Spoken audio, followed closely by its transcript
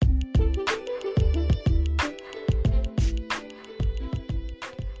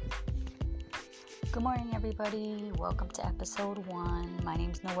Good morning, everybody. Welcome to episode 1. My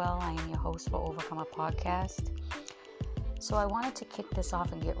name's Noelle. I am your host for Overcome a Podcast. So I wanted to kick this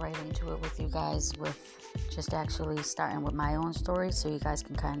off and get right into it with you guys with just actually starting with my own story so you guys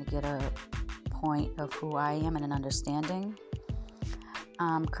can kind of get a point of who I am and an understanding.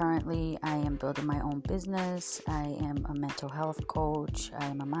 Currently, I am building my own business. I am a mental health coach. I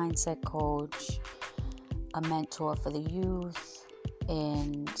am a mindset coach, a mentor for the youth,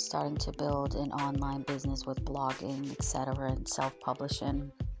 and starting to build an online business with blogging, etc., and self-publishing.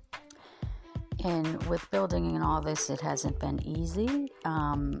 And with building and all this, it hasn't been easy.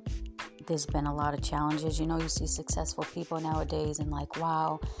 There's been a lot of challenges. You see successful people nowadays and like,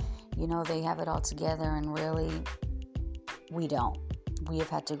 wow, they have it all together, and really, we don't. We have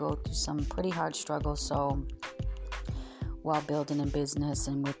had to go through some pretty hard struggles, so while building in business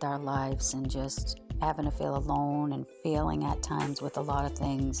and with our lives, and just having to feel alone and failing at times with a lot of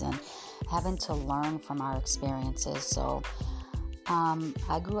things and having to learn from our experiences. So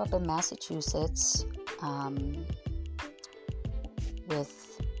I grew up in Massachusetts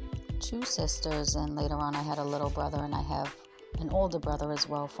with 2 sisters, and later on I had a little brother, and I have an older brother as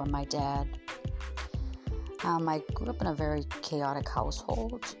well from my dad. I grew up in a very chaotic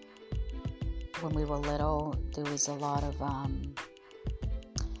household. When we were little, there was a lot of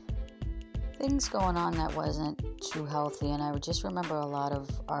things going on that wasn't too healthy, and I would just remember a lot of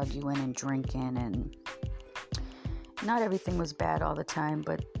arguing and drinking, and not everything was bad all the time,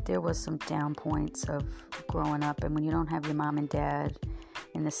 but there was some down points of growing up. And when you don't have your mom and dad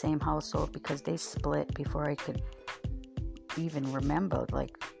in the same household, because they split before I could even remember,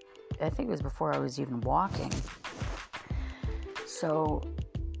 I think it was before I was even walking. So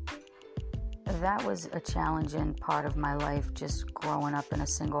that was a challenging part of my life, just growing up in a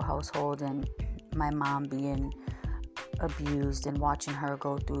single household and my mom being abused and watching her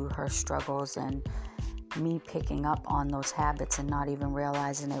go through her struggles, and me picking up on those habits and not even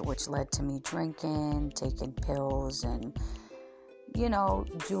realizing it, which led to me drinking, taking pills, and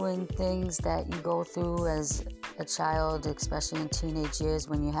doing things that you go through as a child, especially in teenage years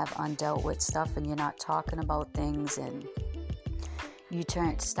when you have undealt with stuff and you're not talking about things, and you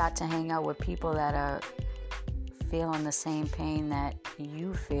start to hang out with people that are feeling the same pain that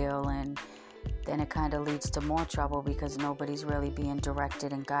you feel, and then it kind of leads to more trouble because nobody's really being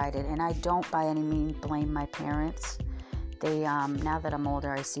directed and guided. And I don't by any means blame my parents. They now that I'm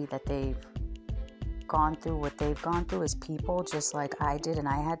older, I see that they've gone through what they've gone through as people, just like I did, and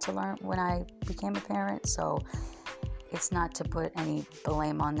I had to learn when I became a parent. So it's not to put any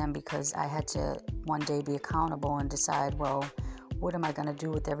blame on them, because I had to one day be accountable and decide, well, what am I going to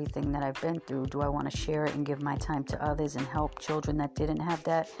do with everything that I've been through? Do I want to share it and give my time to others and help children that didn't have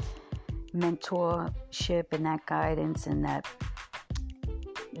that mentorship and that guidance and that,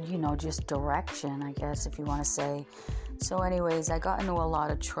 just direction, I guess, if you want to say. So anyways, I got into a lot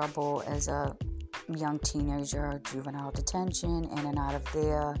of trouble as a young teenager, juvenile detention, in and out of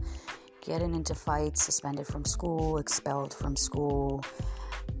there, getting into fights, suspended from school, expelled from school.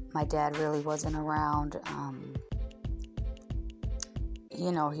 My dad really wasn't around.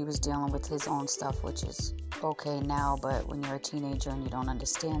 He was dealing with his own stuff, which is okay now, but when you're a teenager and you don't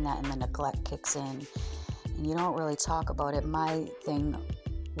understand that, and the neglect kicks in and you don't really talk about it. My thing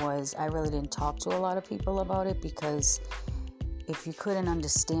was, I really didn't talk to a lot of people about it, because if you couldn't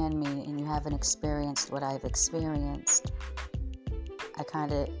understand me and you haven't experienced what I've experienced,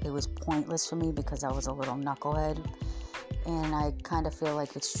 it was pointless for me, because I was a little knucklehead. And I kind of feel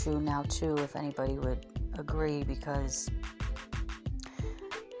like it's true now too, if anybody would agree, because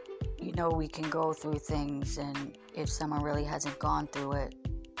we can go through things, and if someone really hasn't gone through it,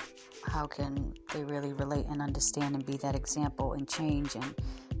 how can they really relate and understand and be that example and change, and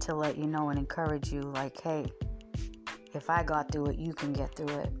to let you know and encourage you, like, hey, if I got through it, you can get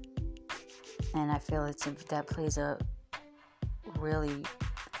through it. And I feel that plays a really,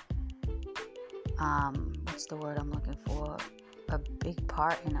 what's the word I'm looking for? A big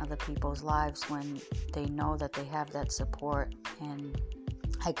part in other people's lives when they know that they have that support. And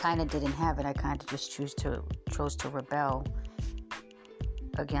I kind of didn't have it. I kind of just chose to rebel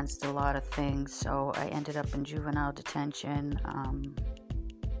against a lot of things. So I ended up in juvenile detention.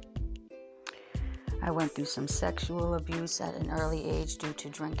 I went through some sexual abuse at an early age due to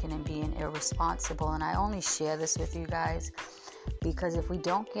drinking and being irresponsible. And I only share this with you guys because if we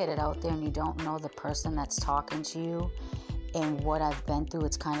don't get it out there and you don't know the person that's talking to you and what I've been through,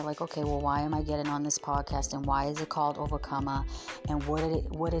 it's kind of like, okay, well, why am I getting on this podcast, and why is it called Overcomer, and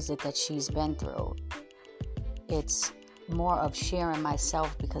what is it that she's been through? It's more of sharing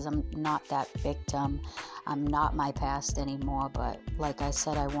myself, because I'm not that victim. I'm not my past anymore, but like I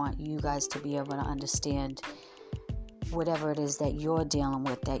said, I want you guys to be able to understand whatever it is that you're dealing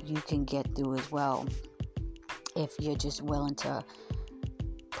with, that you can get through as well, if you're just willing to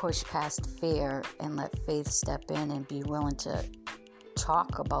push past fear and let faith step in and be willing to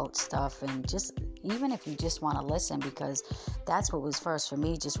talk about stuff, and just, even if you just want to listen, because that's what was first for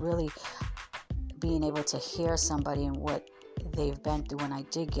me, just really being able to hear somebody and what they've been through when I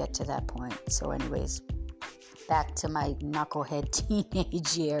did get to that point. So anyways, back to my knucklehead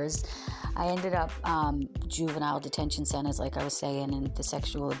teenage years. I ended up juvenile detention centers, like I was saying, and the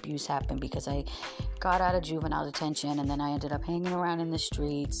sexual abuse happened because I got out of juvenile detention, and then I ended up hanging around in the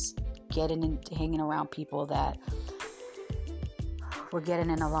streets, hanging around people that were getting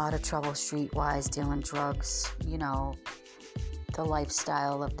in a lot of trouble streetwise, dealing drugs, the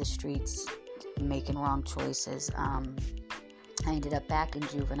lifestyle of the streets, making wrong choices. I ended up back in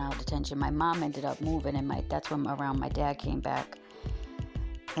juvenile detention. My mom ended up moving, and that's when around my dad came back.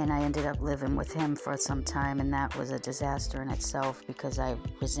 And I ended up living with him for some time, and that was a disaster in itself because I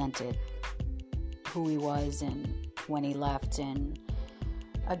resented who he was and when he left. And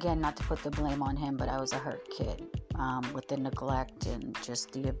again, not to put the blame on him, but I was a hurt kid with the neglect and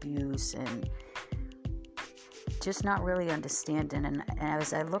just the abuse and just not really understanding. And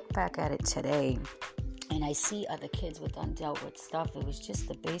as I look back at it today and I see other kids with undealt with stuff, it was just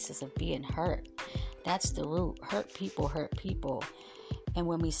the basis of being hurt. That's the root. Hurt people. And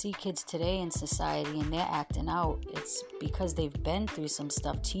when we see kids today in society and they're acting out, it's because they've been through some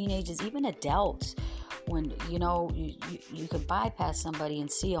stuff. Teenagers, even adults, when, you could bypass somebody and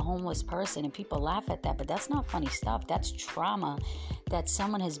see a homeless person and people laugh at that, but that's not funny stuff. That's trauma that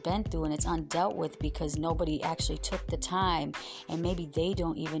someone has been through, and it's undealt with because nobody actually took the time, and maybe they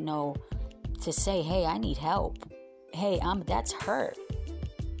don't even know to say, hey, I need help. Hey, that's hurt.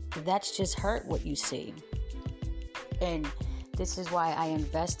 That's just hurt what you see. And this is why I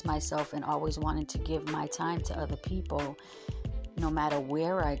invest myself in always wanting to give my time to other people, no matter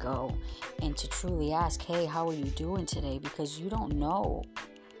where I go, and to truly ask, hey, how are you doing today? Because you don't know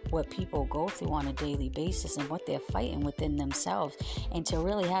what people go through on a daily basis and what they're fighting within themselves, and to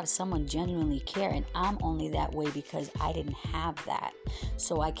really have someone genuinely care. And I'm only that way because I didn't have that,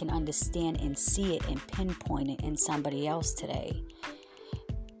 so I can understand and see it and pinpoint it in somebody else today.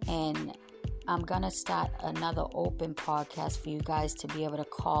 And I'm going to start another open podcast for you guys to be able to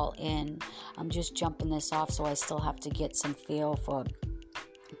call in. I'm just jumping this off, so I still have to get some feel for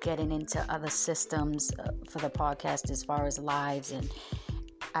getting into other systems for the podcast as far as lives. And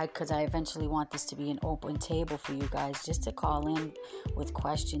because I eventually want this to be an open table for you guys, just to call in with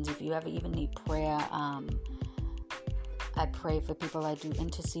questions. If you ever even need prayer, I pray for people. I do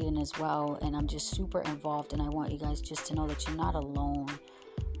interceding as well, and I'm just super involved, and I want you guys just to know that you're not alone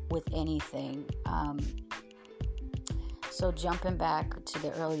with anything. So jumping back to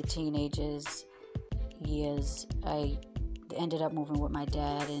the early teenagers years, I ended up moving with my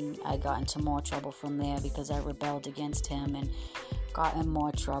dad, and I got into more trouble from there because I rebelled against him and got in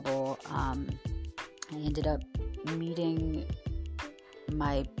more trouble. I ended up meeting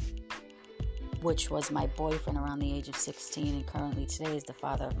which was my boyfriend around the age of 16, and currently today is the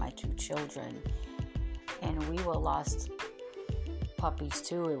father of my 2 children. And we were lost puppies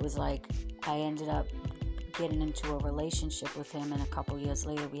too. It was like I ended up getting into a relationship with him, and a couple years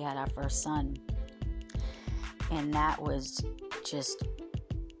later we had our first son, and that was just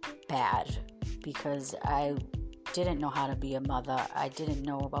bad because I didn't know how to be a mother. I didn't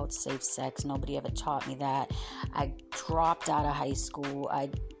know about safe sex. Nobody ever taught me that. I dropped out of high school. I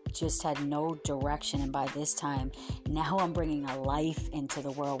just had no direction, and by this time now I'm bringing a life into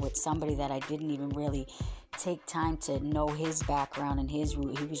the world with somebody that I didn't even really take time to know his background and his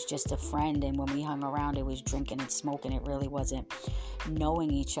root. He was just a friend, and when we hung around, it was drinking and smoking. It really wasn't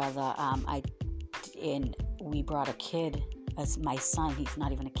knowing each other. And we brought a kid, as my son, he's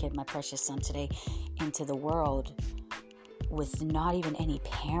not even a kid, my precious son today, into the world with not even any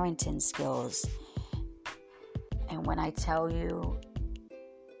parenting skills. And when I tell you,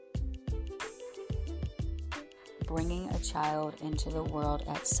 bringing a child into the world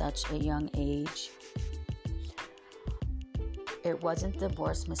at such a young age, it wasn't the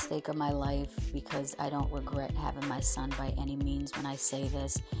worst mistake of my life, because I don't regret having my son by any means when I say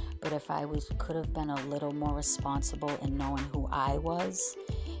this. But if I could have been a little more responsible in knowing who I was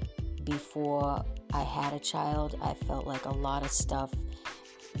before I had a child, I felt like a lot of stuff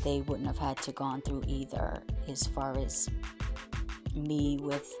they wouldn't have had to gone through either, as far as me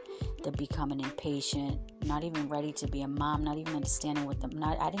with the becoming impatient, not even ready to be a mom, not even understanding what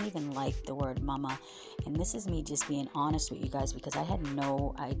I didn't even like the word mama. And this is me just being honest with you guys, because I had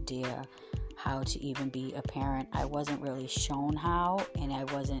no idea how to even be a parent. I wasn't really shown how, and I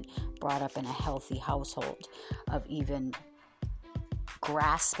wasn't brought up in a healthy household of even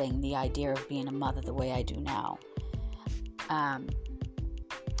grasping the idea of being a mother the way I do now.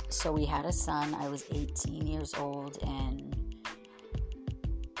 So we had a son. I was 18 years old, and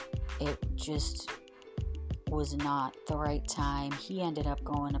it just was not the right time. He ended up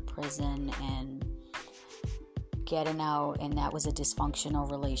going to prison and getting out, and that was a dysfunctional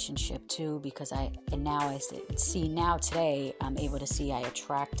relationship too, because now today I'm able to see I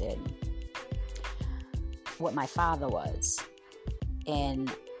attracted what my father was.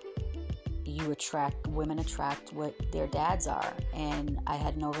 And women attract what their dads are. And I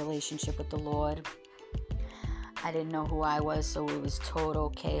had no relationship with the Lord. I didn't know who I was, so it was total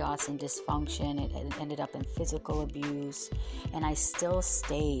chaos and dysfunction. It ended up in physical abuse. And I still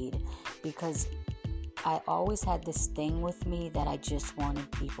stayed because I always had this thing with me that I just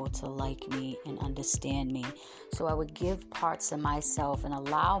wanted people to like me and understand me. So I would give parts of myself and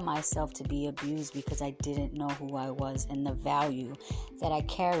allow myself to be abused because I didn't know who I was and the value that I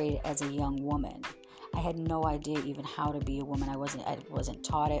carried as a young woman. I had no idea even how to be a woman. I wasn't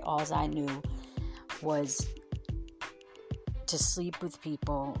taught it. All I knew was to sleep with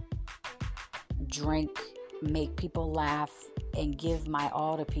people, drink, make people laugh, and give my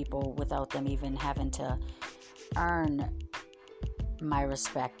all to people without them even having to earn my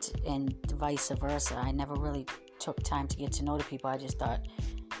respect, and vice versa. I never really took time to get to know the people. I just thought,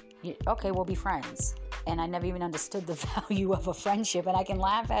 okay, we'll be friends. And I never even understood the value of a friendship. And I can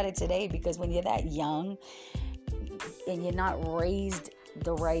laugh at it today because when you're that young and you're not raised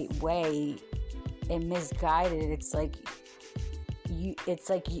the right way and misguided, it's like you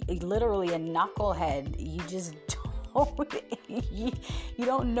literally a knucklehead. You just you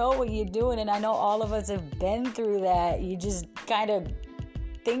don't know what you're doing. And I know all of us have been through that. You just kind of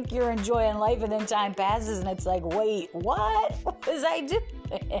think you're enjoying life, and then time passes and it's like, wait, what was I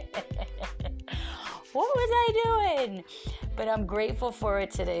doing? What was I doing? But I'm grateful for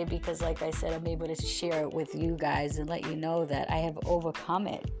it today because, like I said, I'm able to share it with you guys and let you know that I have overcome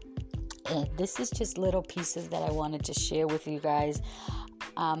it. And this is just little pieces that I wanted to share with you guys.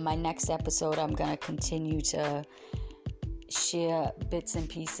 My next episode, I'm going to continue to share bits and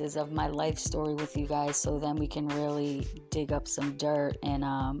pieces of my life story with you guys, so then we can really dig up some dirt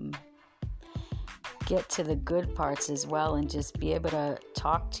and get to the good parts as well, and just be able to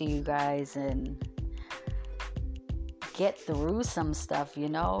talk to you guys and get through some stuff.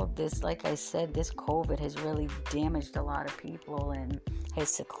 This, like I said, this COVID has really damaged a lot of people and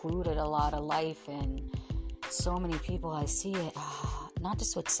has secluded a lot of life, and so many people, I see it. Not to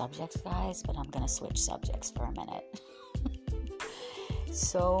switch subjects, guys, but I'm going to switch subjects for a minute.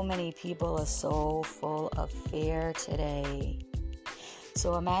 So many people are so full of fear today.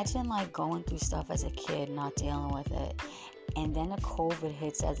 So imagine going through stuff as a kid, not dealing with it. And then a COVID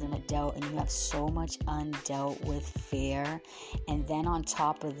hits as an adult and you have so much undealt with fear. And then on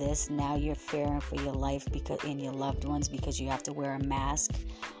top of this, now you're fearing for your life and your loved ones because you have to wear a mask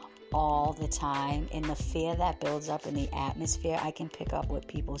all the time. And the fear that builds up in the atmosphere, I can pick up with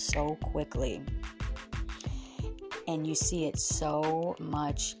people so quickly. And you see it so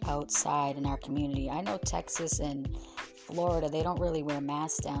much outside in our community. I know Texas and Florida, they don't really wear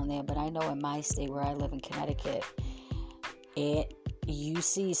masks down there, but I know in my state where I live in Connecticut, you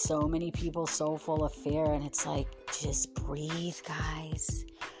see so many people so full of fear, and it's like, just breathe, guys.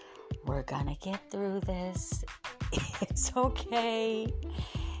 We're gonna get through this. It's okay.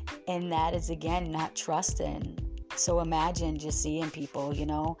 And that is, again, not trusting. So imagine just seeing people,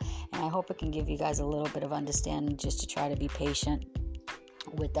 and I hope it can give you guys a little bit of understanding just to try to be patient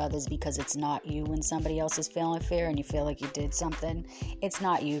with others, because it's not you when somebody else is feeling fear and you feel like you did something. It's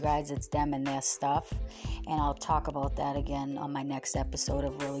not you guys, it's them and their stuff. And I'll talk about that again on my next episode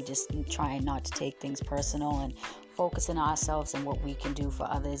of really just trying not to take things personal and focusing on ourselves and what we can do for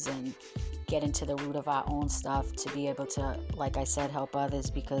others and get into the root of our own stuff to be able to, like I said, help others.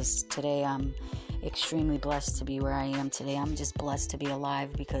 Because today I'm extremely blessed to be where I am today. I'm just blessed to be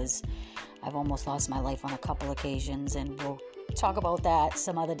alive because I've almost lost my life on a couple occasions, and we'll talk about that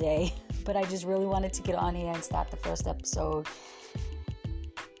some other day. But I just really wanted to get on here and start the first episode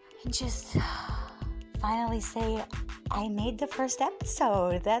and just finally say I made the first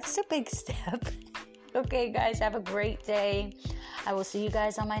episode. That's a big step. Okay, guys, have a great day. I will see you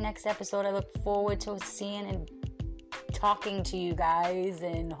guys on my next episode. I look forward to seeing and talking to you guys,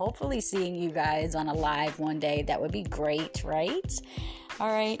 and hopefully seeing you guys on a live one day. That would be great, right? All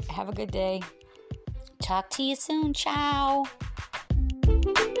right, have a good day. Talk to you soon. Ciao.